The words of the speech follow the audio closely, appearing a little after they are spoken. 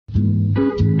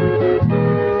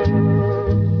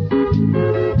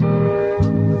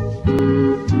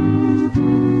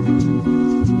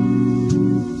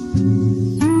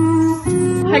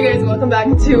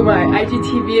to my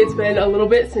IGTV. It's been a little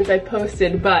bit since I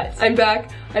posted, but I'm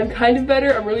back. I'm kind of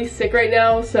better. I'm really sick right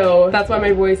now, so that's why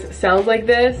my voice sounds like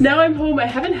this. Now I'm home. I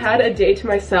haven't had a day to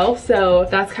myself, so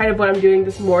that's kind of what I'm doing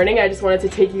this morning. I just wanted to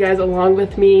take you guys along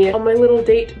with me on my little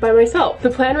date by myself.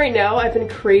 The plan right now, I've been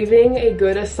craving a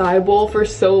good acai bowl for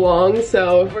so long,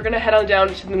 so we're gonna head on down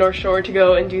to the North Shore to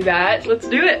go and do that. Let's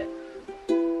do it.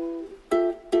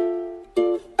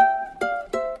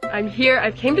 I'm here.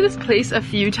 I've came to this place a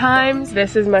few times.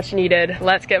 This is much needed.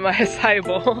 Let's get my acai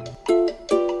bowl.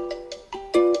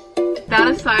 That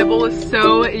acai bowl is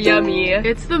so yummy.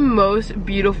 It's the most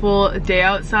beautiful day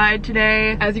outside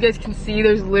today. As you guys can see,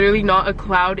 there's literally not a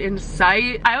cloud in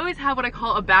sight. I always have what I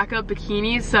call a backup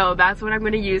bikini, so that's what I'm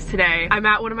gonna use today. I'm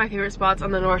at one of my favorite spots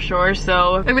on the North Shore,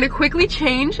 so I'm gonna quickly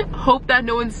change, hope that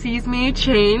no one sees me,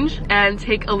 change, and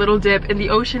take a little dip in the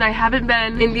ocean. I haven't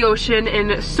been in the ocean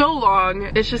in so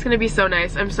long. It's just gonna be so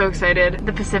nice. I'm so excited.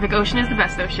 The Pacific Ocean is the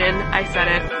best ocean. I said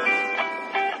it.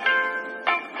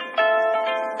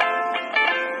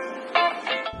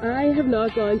 I have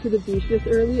not gone to the beach this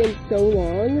early in so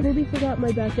long. I totally forgot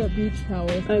my backup beach towel.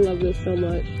 I love this so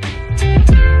much.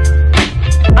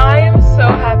 I am so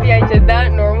happy I did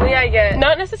that. Normally I get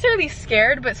not necessarily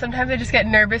scared, but sometimes I just get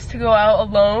nervous to go out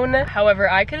alone.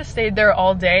 However, I could have stayed there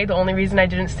all day. The only reason I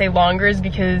didn't stay longer is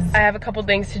because I have a couple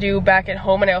things to do back at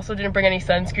home, and I also didn't bring any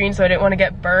sunscreen, so I didn't want to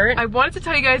get burnt. I wanted to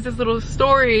tell you guys this little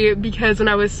story because when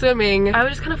I was swimming, I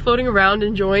was just kind of floating around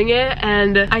enjoying it,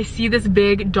 and I see this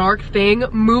big dark thing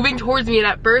moving towards me, and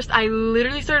at first I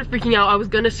literally started freaking out. I was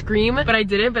gonna scream, but I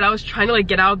didn't, but I was trying to like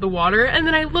get out of the water, and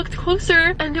then I looked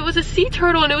closer and it was a sea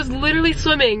turtle, and it was literally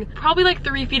swimming probably like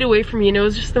 3 feet away from me, and it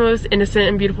was just the most innocent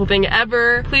and beautiful thing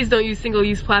ever. Please don't use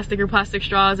single-use plastic or plastic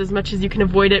straws. As much as you can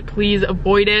avoid it, please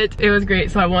avoid it. It was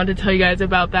great, so I wanted to tell you guys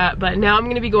about that, but now I'm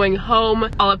gonna be going home.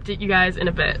 I'll update you guys in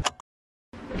a bit.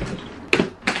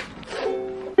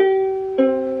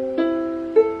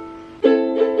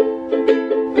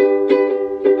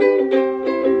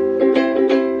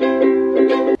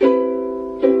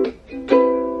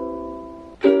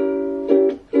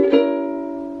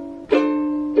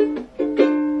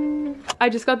 I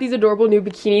just got these adorable new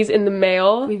bikinis in the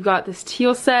mail. We've got this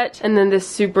teal set and then this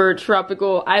super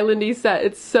tropical islandy set.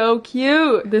 It's so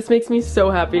cute. This makes me so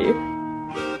happy.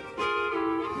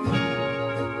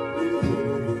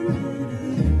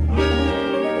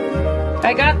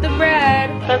 I got the bread.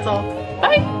 That's all.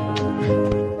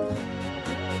 Bye.